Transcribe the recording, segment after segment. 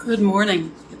Good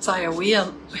morning. It's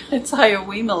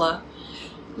Iowimala.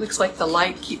 Looks like the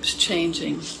light keeps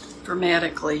changing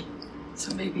dramatically,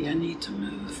 so maybe I need to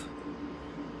move.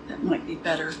 That might be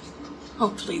better.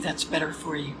 Hopefully that's better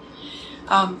for you.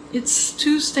 It's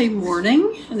Tuesday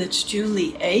morning, and it's June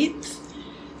the 8th,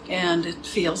 and it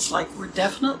feels like we're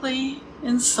definitely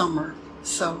in summer.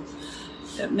 So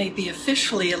it may be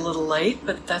officially a little late,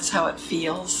 but that's how it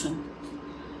feels, and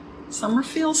summer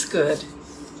feels good.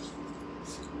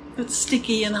 It's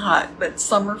sticky and hot, but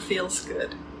summer feels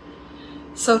good.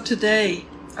 So today,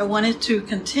 I wanted to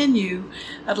continue.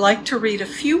 I'd like to read a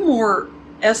few more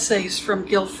essays from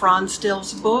Gil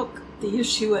Fronsdale's book, The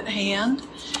Issue at Hand,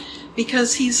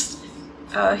 because he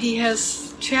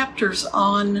has chapters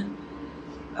on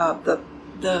the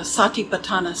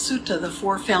Satipatthana Sutta, the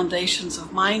Four Foundations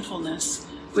of Mindfulness,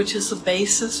 which is the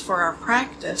basis for our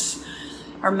practice,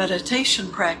 our meditation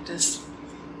practice.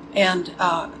 And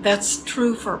that's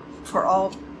true for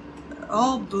all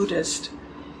Buddhists.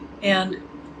 And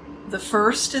the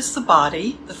first is the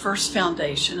body, the first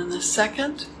foundation, and the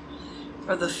second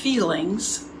are the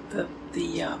feelings.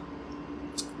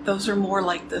 Those are more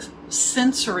like the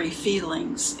sensory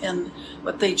feelings and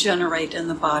what they generate in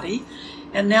the body.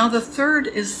 And now the third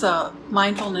is the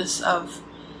mindfulness of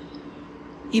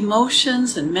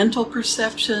emotions and mental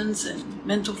perceptions and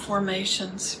mental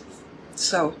formations.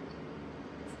 So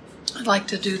I'd like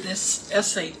to do this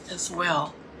essay as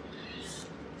well.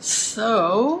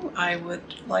 So I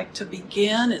would like to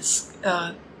begin. It's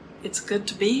good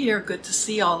to be here, good to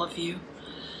see all of you,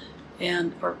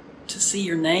 or to see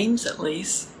your names at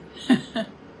least.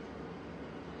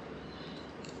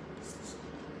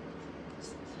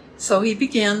 So he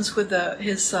begins with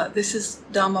this is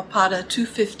Dhammapada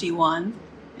 251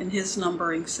 in his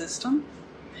numbering system.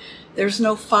 There's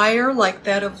no fire like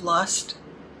that of lust,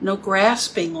 no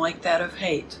grasping like that of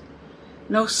hate,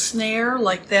 no snare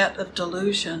like that of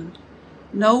delusion,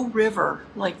 no river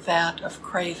like that of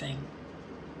craving.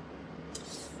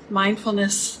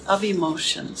 Mindfulness of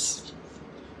emotions.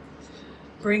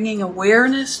 Bringing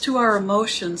awareness to our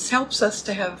emotions helps us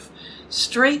to have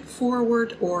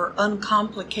straightforward or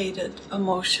uncomplicated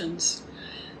emotions.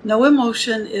 No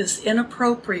emotion is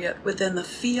inappropriate within the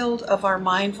field of our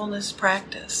mindfulness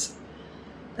practice.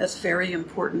 That's very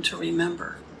important to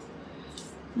remember.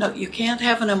 No, you can't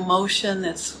have an emotion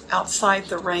that's outside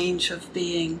the range of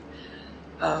being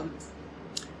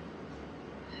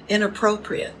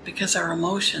inappropriate, because our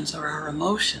emotions are our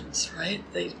emotions, right?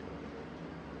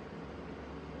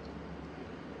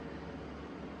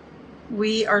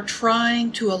 We are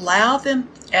trying to allow them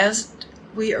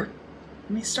We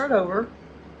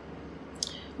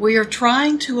are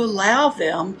trying to allow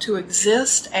them to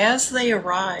exist as they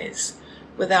arise,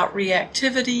 without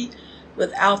reactivity,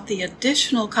 without the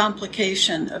additional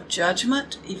complication of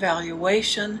judgment,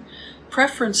 evaluation,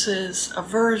 preferences,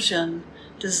 aversion,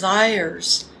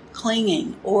 desires,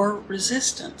 clinging, or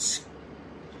resistance.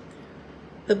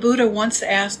 The Buddha once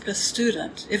asked a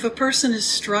student, if a person is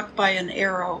struck by an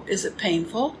arrow, is it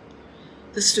painful?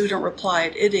 The student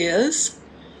replied, it is.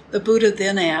 The Buddha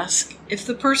then asked, if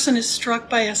the person is struck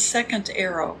by a second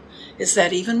arrow, is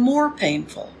that even more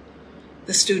painful?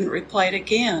 The student replied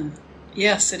again,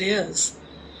 yes, it is.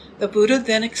 The Buddha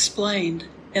then explained,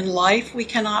 in life we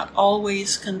cannot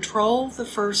always control the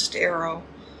first arrow.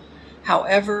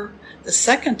 However, the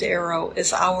second arrow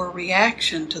is our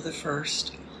reaction to the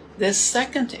first. This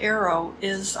second arrow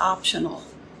is optional.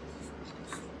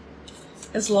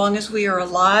 As long as we are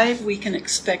alive, we can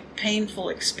expect painful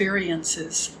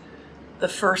experiences. The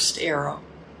first arrow.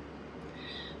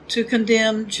 To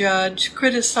condemn, judge,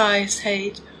 criticize,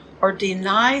 hate, or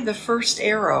deny the first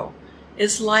arrow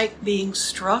is like being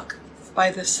struck by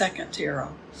the second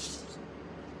arrow.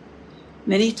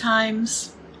 Many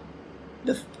times,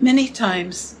 the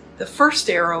first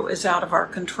arrow is out of our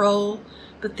control,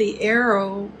 but the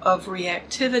arrow of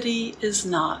reactivity is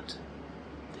not.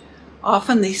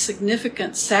 Often the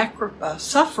significant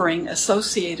suffering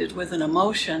associated with an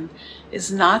emotion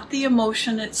is not the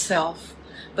emotion itself,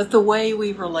 but the way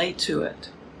we relate to it.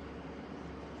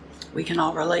 We can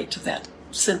all relate to that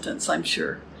sentence, I'm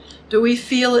sure. Do we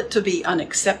feel it to be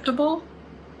unacceptable,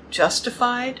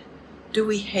 justified? Do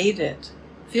we hate it,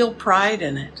 feel pride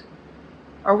in it?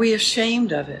 Are we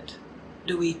ashamed of it?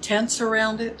 Do we tense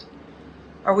around it?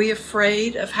 Are we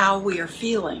afraid of how we are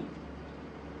feeling?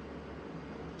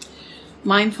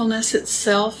 Mindfulness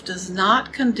itself does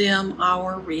not condemn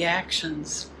our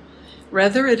reactions.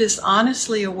 Rather, it is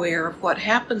honestly aware of what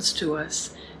happens to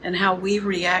us and how we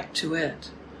react to it.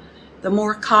 The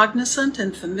more cognizant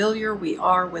and familiar we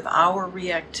are with our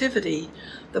reactivity,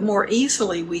 the more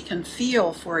easily we can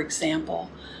feel, for example,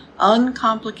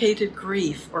 uncomplicated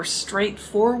grief or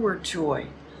straightforward joy,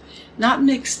 not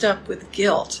mixed up with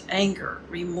guilt, anger,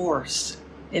 remorse,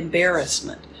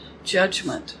 embarrassment,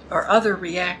 judgment, or other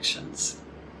reactions.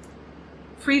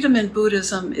 Freedom in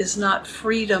Buddhism is not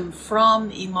freedom from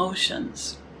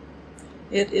emotions.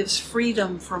 It is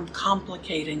freedom from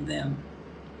complicating them.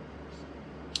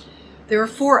 There are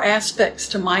 4 aspects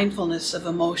to mindfulness of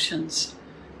emotions: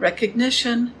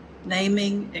 recognition,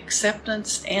 naming,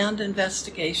 acceptance, and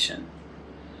investigation.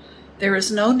 There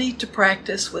is no need to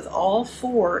practice with all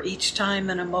 4 each time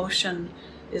an emotion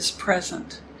is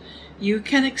present. You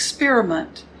can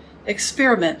experiment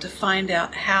to find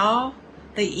out how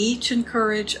they each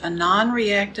encourage a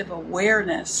non-reactive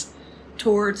awareness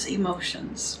towards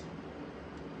emotions.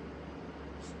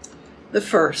 The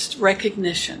first,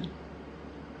 recognition.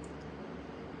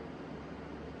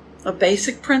 A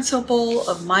basic principle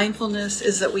of mindfulness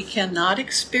is that we cannot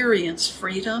experience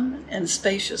freedom and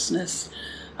spaciousness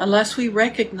unless we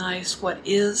recognize what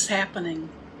is happening.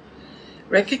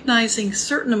 Recognizing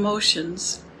certain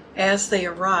emotions as they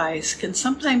arise can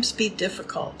sometimes be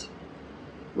difficult.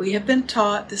 We have been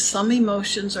taught that some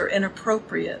emotions are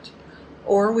inappropriate,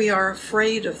 or we are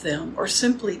afraid of them, or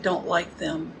simply don't like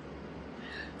them.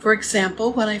 For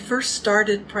example, when I first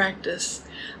started practice,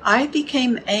 I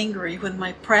became angry when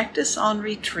my practice on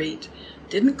retreat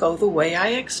didn't go the way I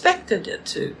expected it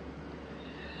to.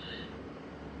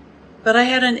 But I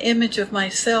had an image of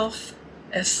myself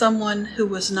as someone who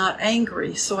was not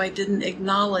angry, so I didn't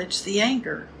acknowledge the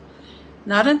anger.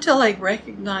 Not until I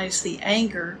recognized the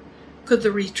anger could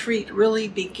the retreat really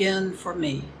begin for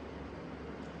me.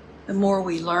 The more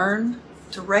we learn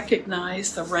to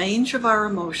recognize the range of our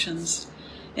emotions,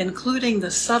 including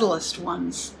the subtlest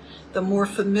ones, the more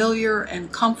familiar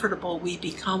and comfortable we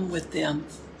become with them.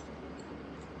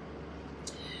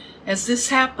 As this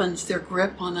happens, their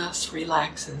grip on us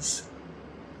relaxes.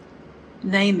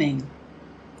 Naming.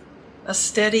 A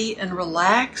steady and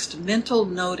relaxed mental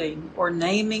noting or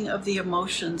naming of the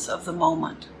emotions of the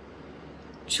moment.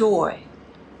 Joy,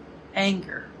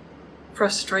 anger,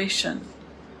 frustration,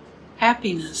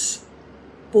 happiness,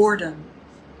 boredom,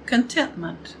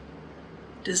 contentment,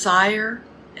 desire,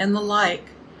 and the like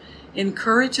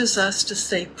encourages us to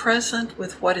stay present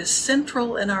with what is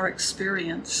central in our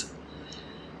experience.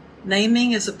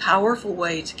 Naming is a powerful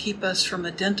way to keep us from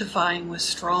identifying with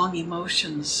strong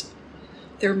emotions.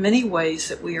 There are many ways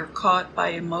that we are caught by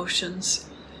emotions.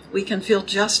 We can feel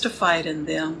justified in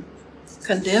them,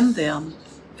 condemn them,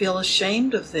 feel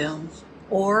ashamed of them,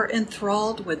 or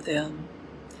enthralled with them.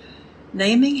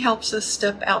 Naming helps us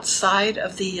step outside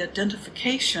of the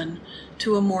identification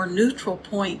to a more neutral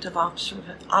point of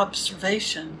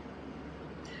observation.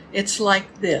 It's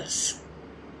like this.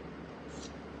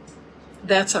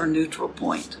 That's our neutral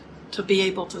point, to be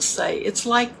able to say, it's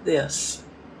like this.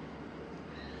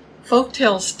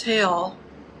 Folktales tell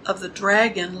of the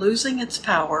dragon losing its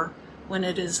power when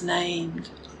it is named.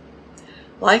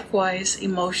 Likewise,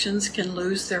 emotions can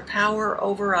lose their power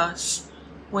over us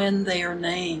when they are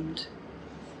named.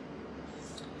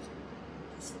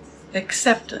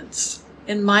 Acceptance.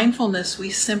 In mindfulness, we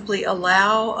simply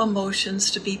allow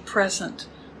emotions to be present,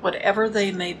 whatever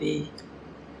they may be.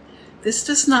 This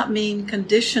does not mean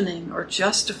conditioning or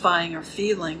justifying our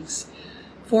feelings.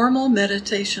 Formal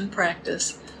meditation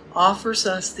practice offers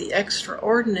us the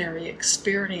extraordinary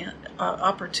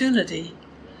opportunity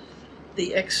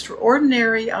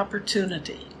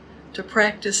to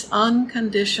practice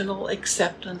unconditional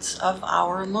acceptance of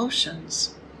our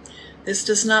emotions. This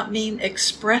does not mean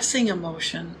expressing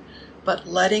emotion, but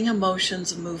letting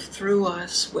emotions move through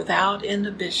us without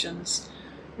inhibitions,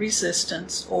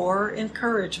 resistance, or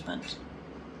encouragement.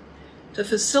 To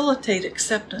facilitate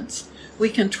acceptance, we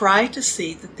can try to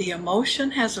see that the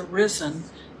emotion has arisen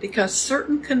because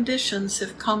certain conditions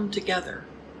have come together.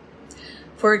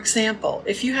 For example,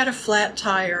 if you had a flat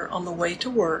tire on the way to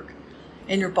work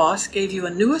and your boss gave you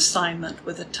a new assignment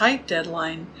with a tight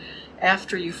deadline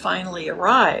after you finally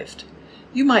arrived,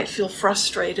 you might feel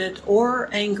frustrated or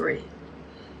angry.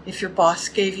 If your boss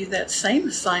gave you that same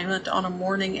assignment on a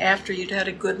morning after you'd had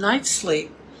a good night's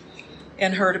sleep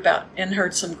and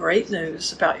heard some great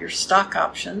news about your stock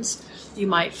options, you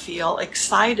might feel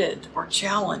excited or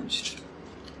challenged.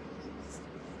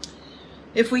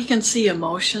 If we can see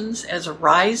emotions as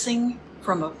arising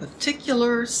from a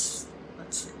particular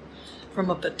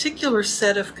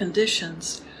set of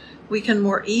conditions, we can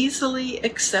more easily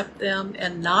accept them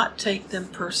and not take them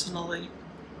personally.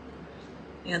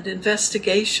 And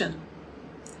investigation.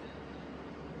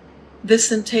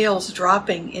 This entails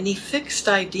dropping any fixed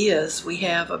ideas we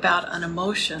have about an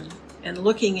emotion and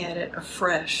looking at it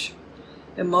afresh.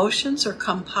 Emotions are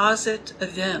composite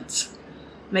events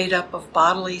made up of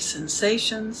bodily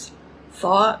sensations,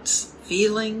 thoughts,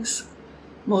 feelings,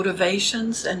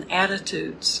 motivations, and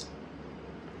attitudes.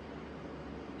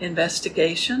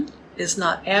 Investigation is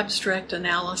not abstract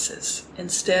analysis.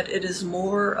 Instead, it is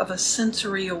more of a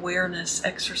sensory awareness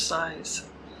exercise.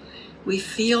 We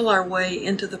feel our way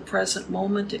into the present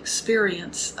moment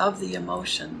experience of the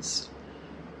emotions.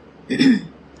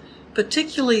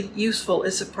 Particularly useful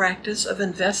is the practice of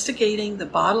investigating the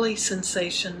bodily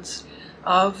sensations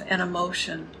of an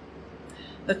emotion.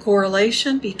 The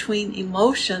correlation between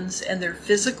emotions and their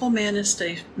physical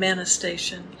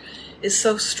manifestation is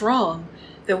so strong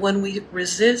that when we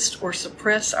resist or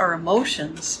suppress our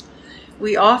emotions,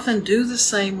 we often do the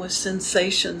same with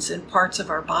sensations in parts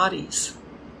of our bodies.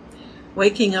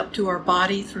 Waking up to our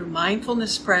body through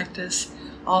mindfulness practice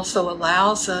also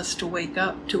allows us to wake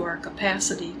up to our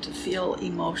capacity to feel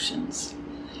emotions.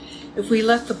 If we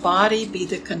let the body be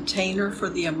the container for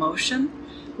the emotion,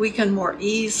 we can more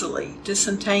easily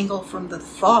disentangle from the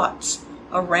thoughts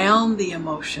around the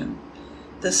emotion,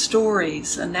 the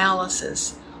stories,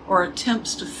 analysis, or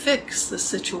attempts to fix the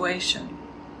situation,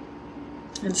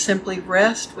 and simply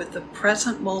rest with the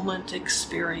present moment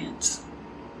experience.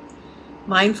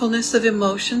 Mindfulness of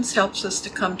emotions helps us to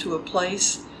come to a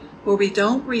place where we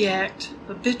don't react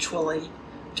habitually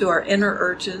to our inner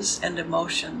urges and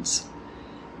emotions.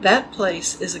 That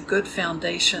place is a good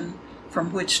foundation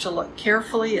from which to look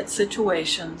carefully at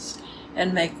situations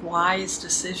and make wise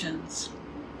decisions.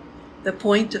 The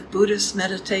point of Buddhist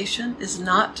meditation is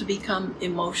not to become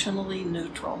emotionally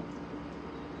neutral.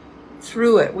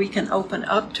 Through it, we can open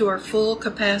up to our full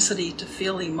capacity to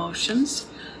feel emotions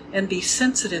and be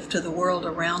sensitive to the world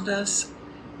around us,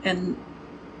 and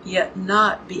yet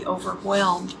not be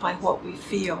overwhelmed by what we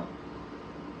feel.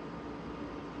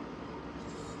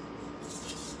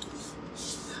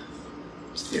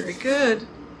 It's very good.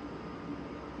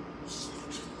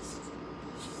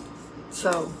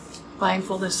 So,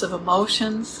 mindfulness of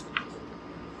emotions,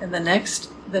 and the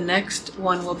next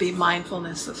one will be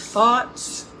mindfulness of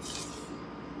thoughts.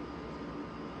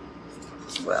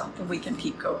 Well, then we can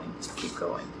keep going.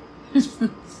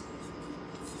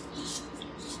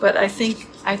 But I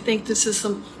think this is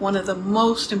one of the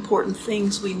most important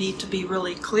things we need to be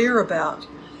really clear about.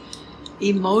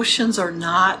 Emotions are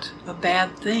not a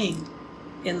bad thing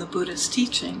in the Buddhist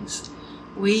teachings.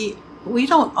 We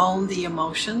don't own the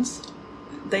emotions.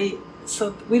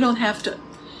 So we don't have to,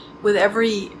 with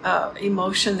every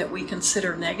emotion that we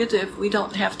consider negative, we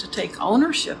don't have to take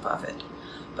ownership of it.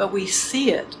 But we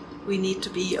see it. We need to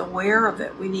be aware of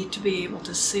it. We need to be able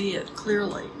to see it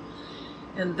clearly.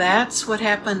 And that's what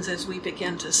happens as we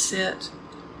begin to sit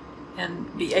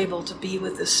and be able to be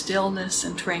with the stillness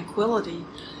and tranquility.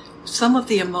 Some of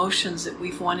the emotions that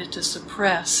we've wanted to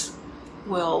suppress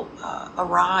will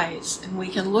arise, and we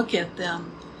can look at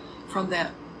them from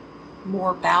that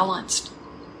more balanced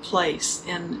place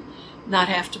and not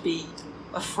have to be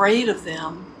afraid of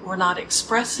them. We're not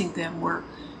expressing them. We're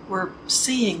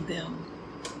seeing them.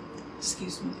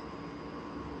 Excuse me.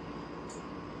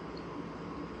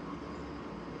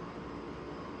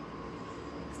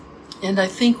 And I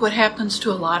think what happens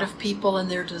to a lot of people in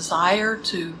their desire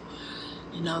to,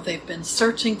 they've been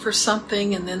searching for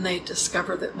something, and then they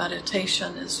discover that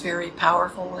meditation is very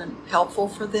powerful and helpful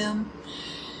for them.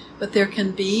 But there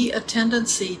can be a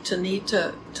tendency to need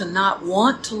to not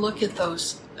want to look at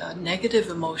those negative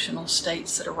emotional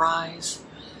states that arise.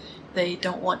 They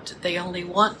only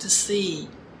want to see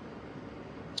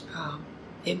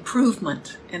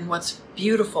improvement in what's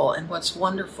beautiful and what's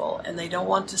wonderful, and they don't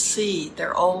want to see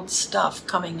their old stuff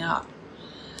coming up.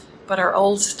 But our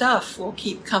old stuff will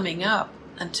keep coming up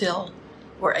until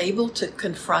we're able to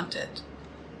confront it,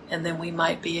 and then we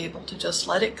might be able to just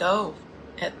let it go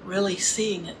at really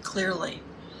seeing it clearly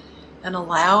and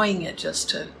allowing it just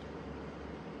to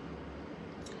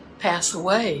pass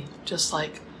away, just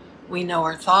like we know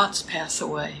our thoughts pass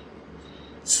away.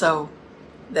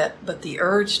 But the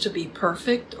urge to be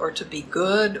perfect or to be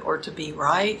good or to be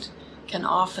right can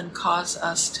often cause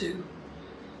us to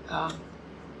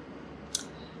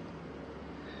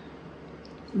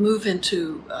move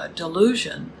into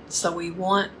delusion. So we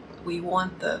want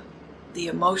the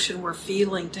emotion we're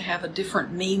feeling to have a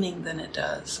different meaning than it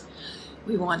does.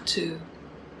 We want to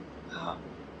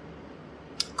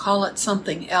call it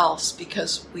something else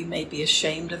because we may be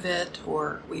ashamed of it,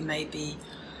 or we may be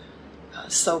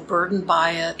so burdened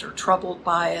by it or troubled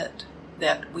by it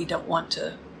that we don't want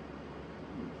to,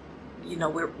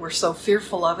 we're so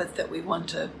fearful of it that we want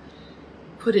to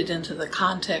put it into the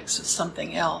context of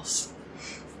something else.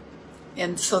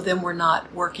 And so then we're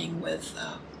not working with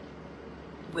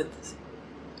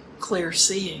clear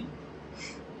seeing.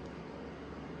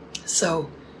 So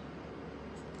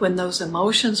when those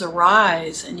emotions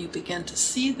arise and you begin to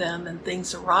see them and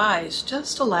things arise,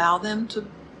 just allow them to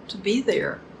be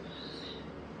there.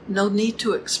 No need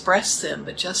to express them,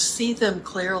 but just see them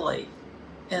clearly.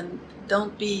 And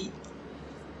don't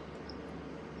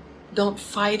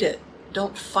fight it.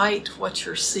 Don't fight what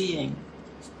you're seeing.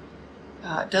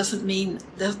 Doesn't mean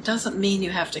you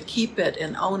have to keep it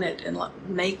and own it and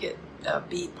make it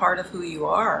be part of who you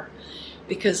are,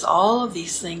 because all of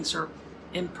these things are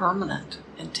impermanent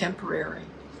and temporary,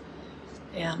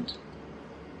 and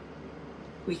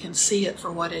we can see it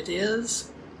for what it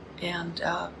is, and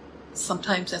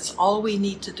sometimes that's all we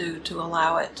need to do to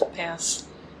allow it to pass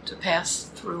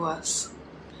through us.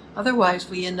 Otherwise,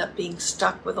 we end up being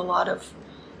stuck with a lot of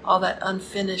all that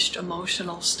unfinished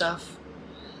emotional stuff.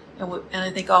 And I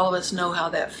think all of us know how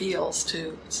that feels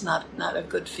too. It's not a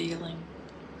good feeling.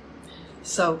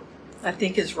 So I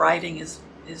think his writing is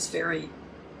very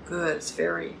good. It's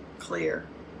very clear.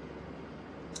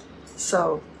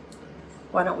 So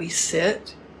why don't we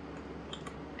sit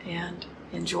and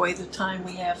enjoy the time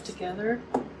we have together?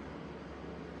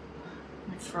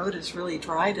 My throat is really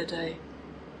dry today.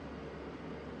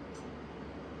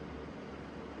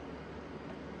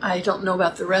 I don't know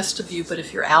about the rest of you, but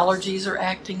if your allergies are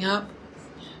acting up,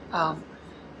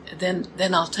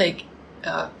 then I'll take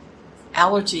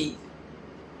allergy,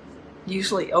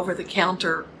 usually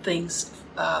over-the-counter things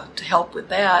to help with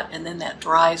that, and then that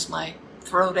dries my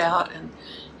throat out, and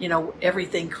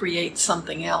everything creates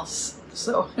something else.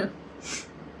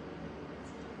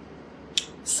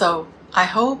 So I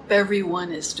hope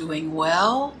everyone is doing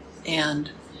well, and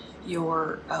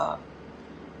your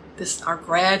our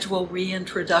gradual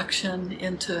reintroduction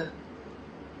into,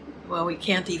 well, we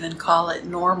can't even call it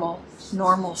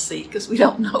normalcy, because we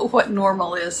don't know what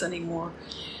normal is anymore.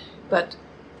 But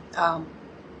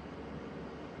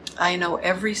I know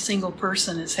every single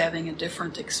person is having a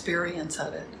different experience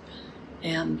of it,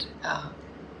 and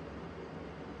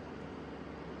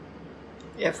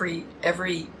every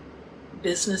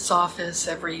business office,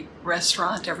 every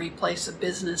restaurant, every place of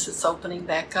business that's opening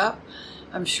back up,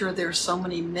 I'm sure there's so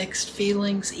many mixed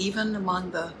feelings, even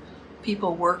among the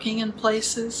people working in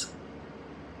places.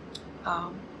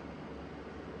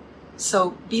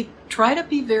 So try to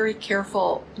be very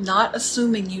careful, not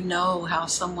assuming you know how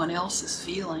someone else is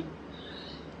feeling,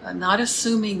 not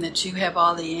assuming that you have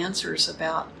all the answers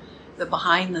about the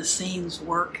behind-the-scenes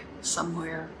work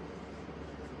somewhere.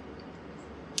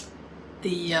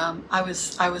 I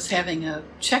was having a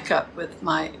checkup with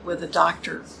a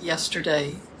doctor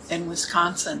yesterday in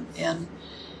Wisconsin, and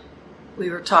we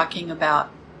were talking about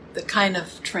the kind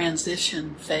of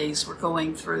transition phase we're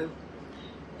going through.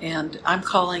 And I'm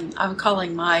calling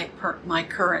my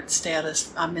current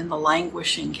status, I'm in the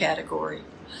languishing category.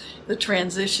 The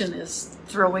transition is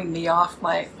throwing me off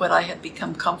what I had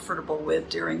become comfortable with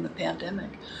during the pandemic.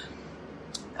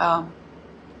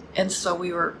 And so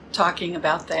we were talking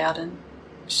about that,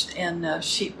 and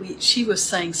she was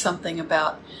saying something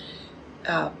about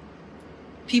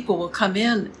people will come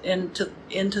into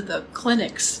the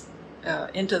clinics,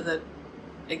 into the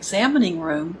examining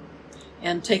room,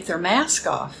 and take their mask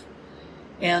off.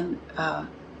 And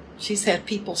she's had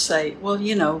people say, well,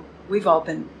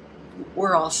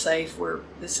 we're all safe,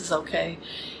 this is okay.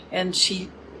 And she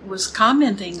was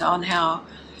commenting on how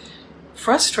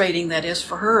frustrating that is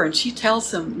for her, and she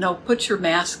tells them, no, put your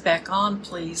mask back on,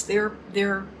 please. There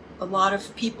a lot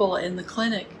of people in the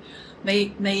clinic may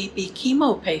be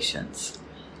chemo patients,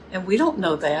 and we don't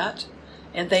know that,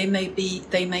 and they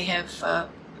may have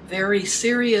very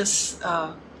serious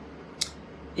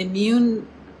immune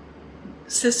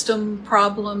system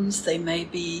problems. They may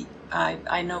be,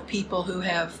 I know people who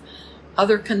have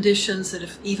other conditions that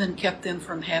have even kept them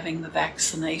from having the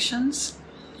vaccinations.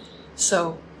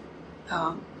 So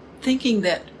thinking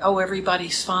that,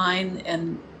 everybody's fine,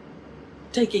 and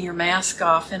taking your mask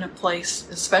off in a place,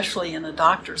 especially in a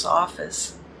doctor's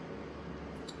office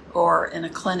or in a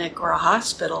clinic or a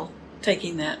hospital,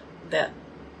 taking that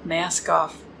mask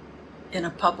off in a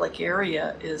public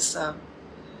area is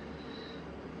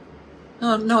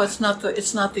no, it's not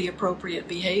the appropriate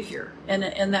behavior. And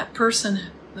the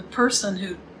person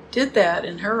who did that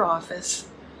in her office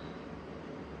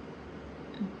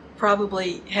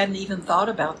probably hadn't even thought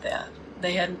about that.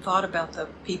 They hadn't thought about the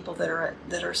people that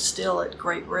are still at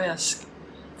great risk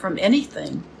from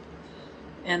anything.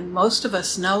 And most of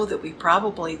us know that we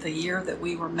probably, the year that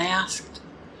we were masked,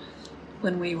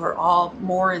 when we were all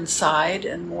more inside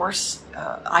and more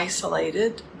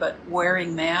isolated, but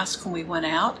wearing masks when we went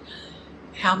out,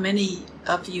 how many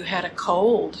of you had a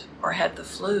cold or had the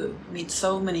flu? I mean,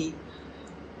 so many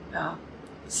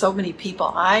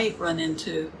people I run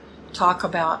into talk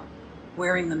about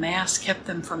wearing the mask kept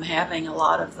them from having a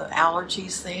lot of the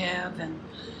allergies they have, and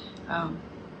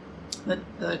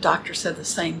the doctor said the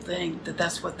same thing,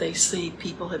 that's what they see.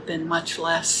 People have been much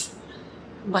less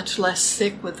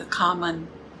sick with the common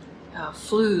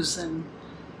flus and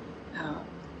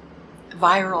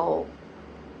viral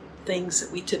things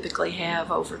that we typically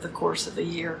have over the course of a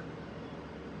year.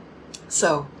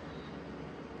 So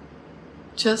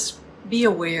just be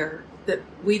aware that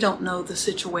we don't know the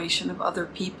situation of other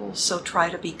people, so try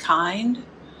to be kind.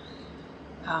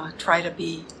 Try to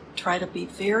be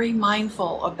very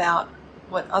mindful about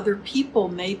what other people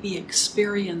may be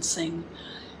experiencing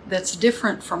that's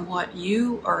different from what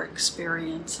you are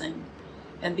experiencing,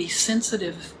 and be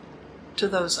sensitive to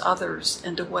those others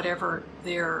and to whatever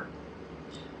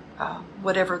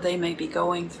they may be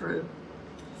going through.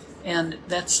 And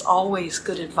that's always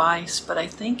good advice, but I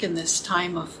think in this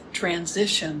time of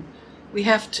transition, we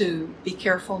have to be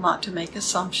careful not to make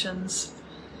assumptions,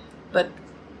 but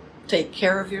take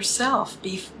care of yourself.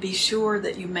 Be sure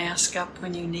that you mask up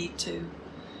when you need to,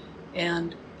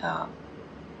 and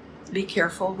be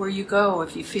careful where you go.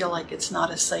 If you feel like it's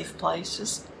not a safe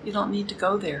place, you don't need to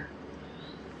go there.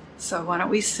 So why don't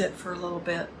we sit for a little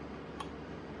bit.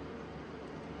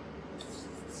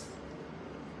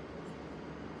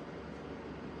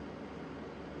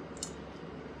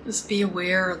 Just be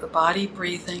aware of the body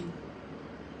breathing.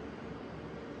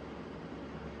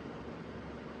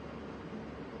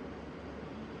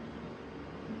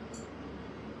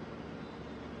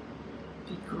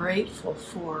 Be grateful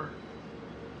for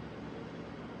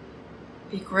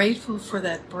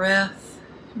that breath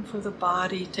and for the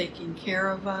body taking care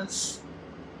of us.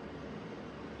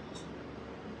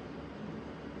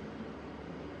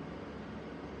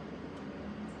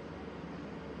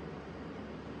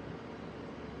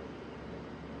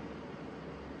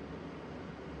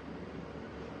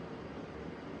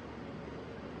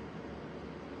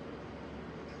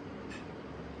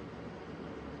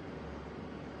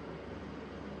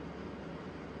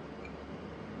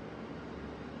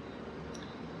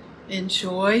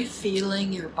 Enjoy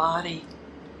feeling your body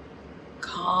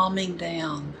calming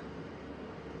down,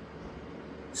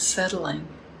 settling.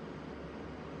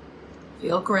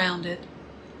 Feel grounded.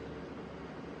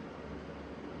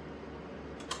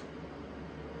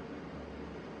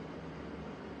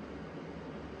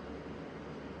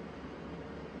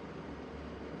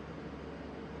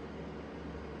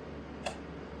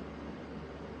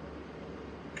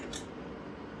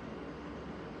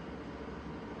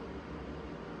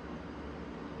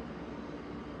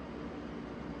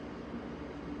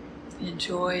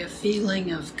 Enjoy a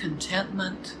feeling of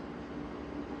contentment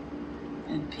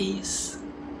and peace.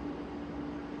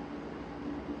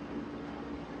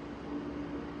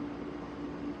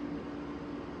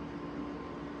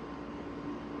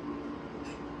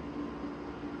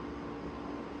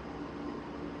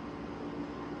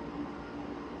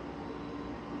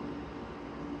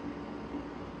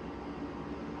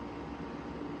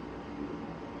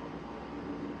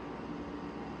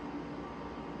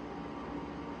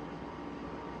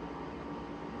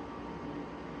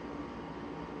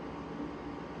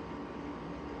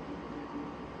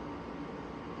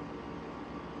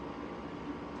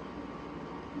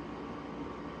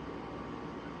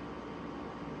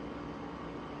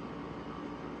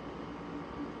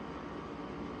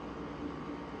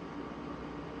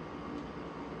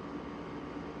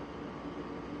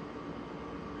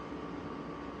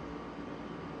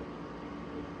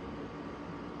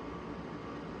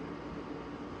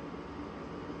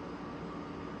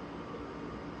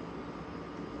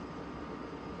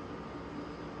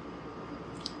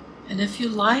 And if you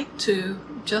like to,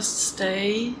 just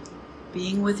stay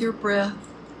being with your breath,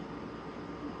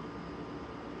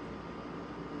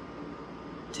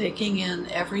 taking in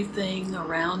everything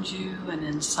around you and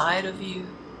inside of you.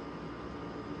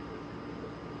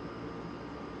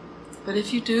 But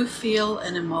if you do feel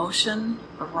an emotion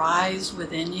arise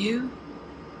within you,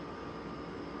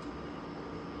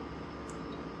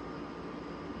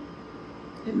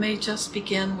 it may just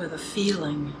begin with a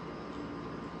feeling,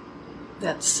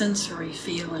 that sensory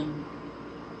feeling.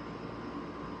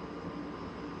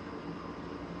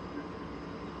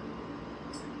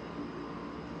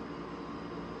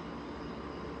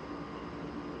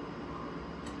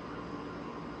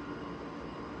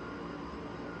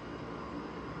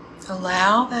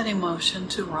 Allow that emotion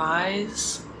to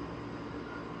rise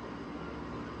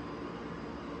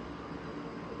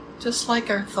Just like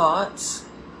our thoughts,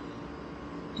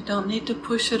 you don't need to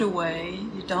push it away.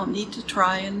 You don't need to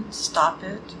try and stop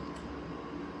it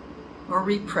or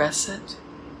repress it.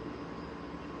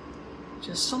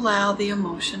 Just allow the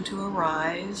emotion to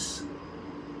arise.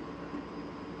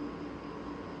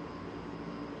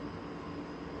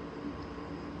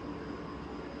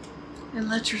 And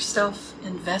let yourself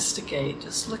investigate.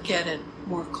 Just look at it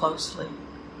more closely.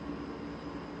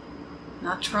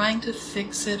 Not trying to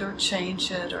fix it or change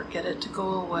it or get it to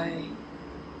go away.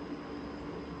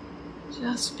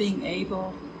 Just being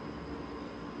able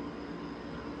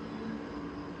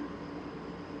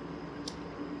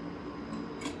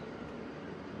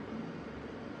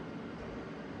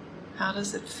How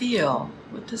does it feel?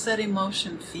 What does that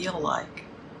emotion feel like?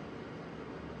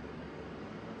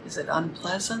 Is it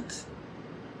unpleasant?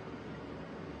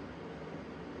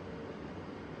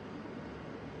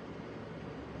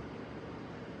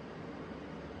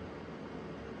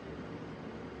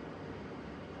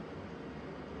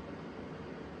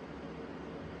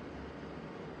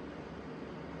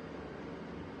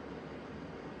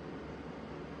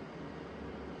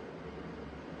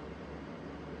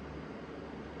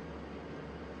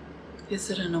 Is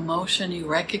it an emotion you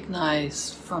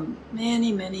recognize from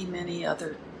many, many, many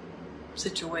other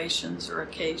situations or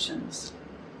occasions?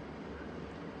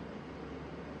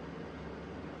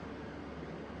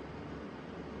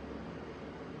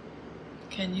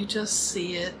 Can you just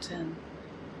see it and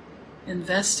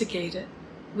investigate it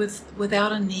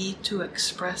without a need to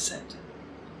express it?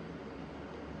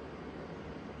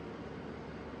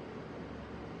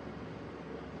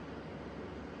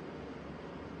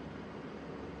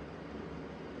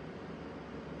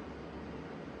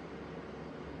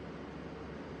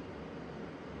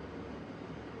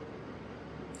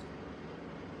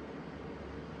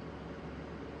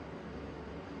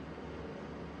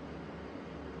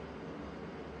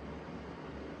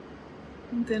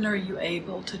 And then are you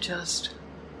able to just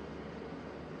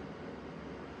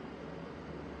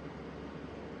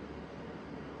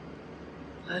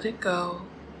let it go?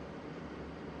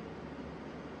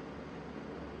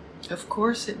 Of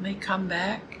course, it may come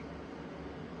back.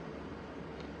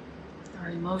 Our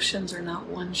emotions are not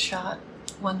one-shot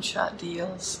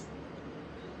deals.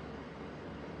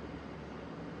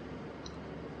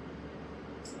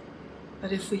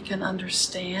 But if we can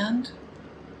understand,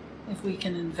 if we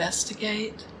can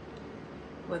investigate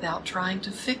without trying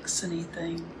to fix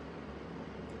anything,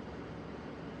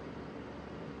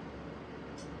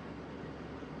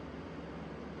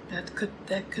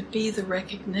 that could be the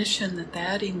recognition that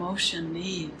that emotion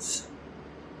needs.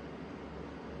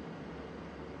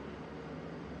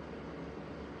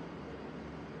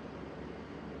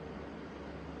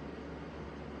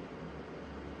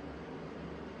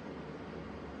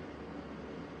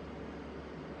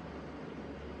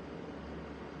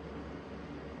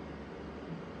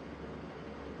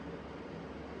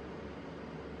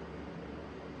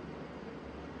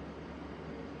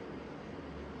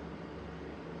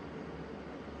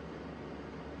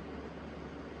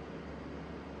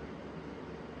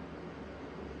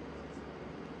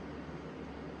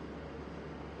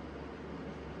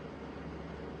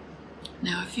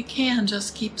 Now, if you can,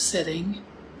 just keep sitting.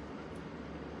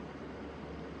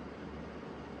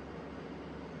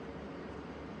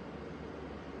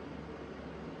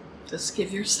 Just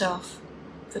give yourself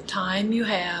the time you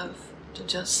have to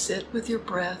just sit with your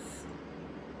breath.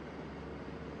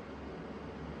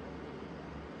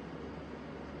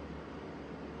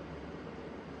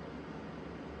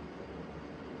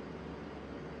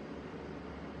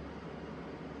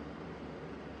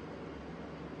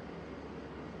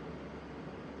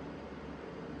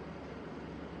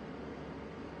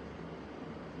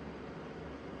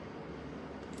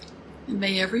 And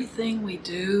may everything we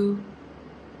do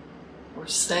or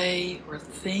say or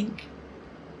think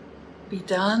be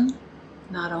done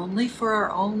not only for our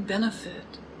own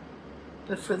benefit,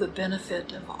 but for the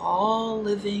benefit of all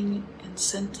living and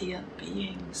sentient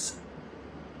beings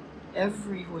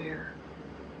everywhere.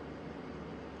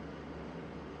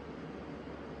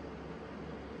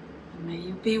 And may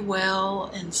you be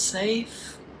well and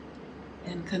safe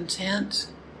and content.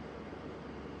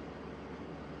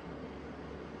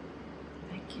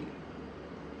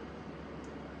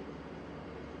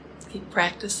 Keep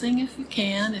practicing if you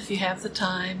can, if you have the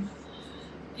time.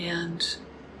 And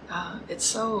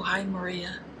hi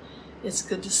Maria, it's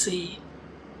good to see.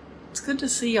 It's good to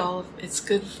see it's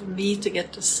good for me to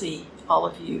get to see all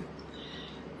of you.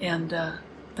 And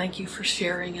thank you for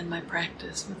sharing in my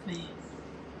practice with me.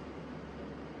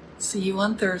 See you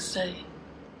on Thursday.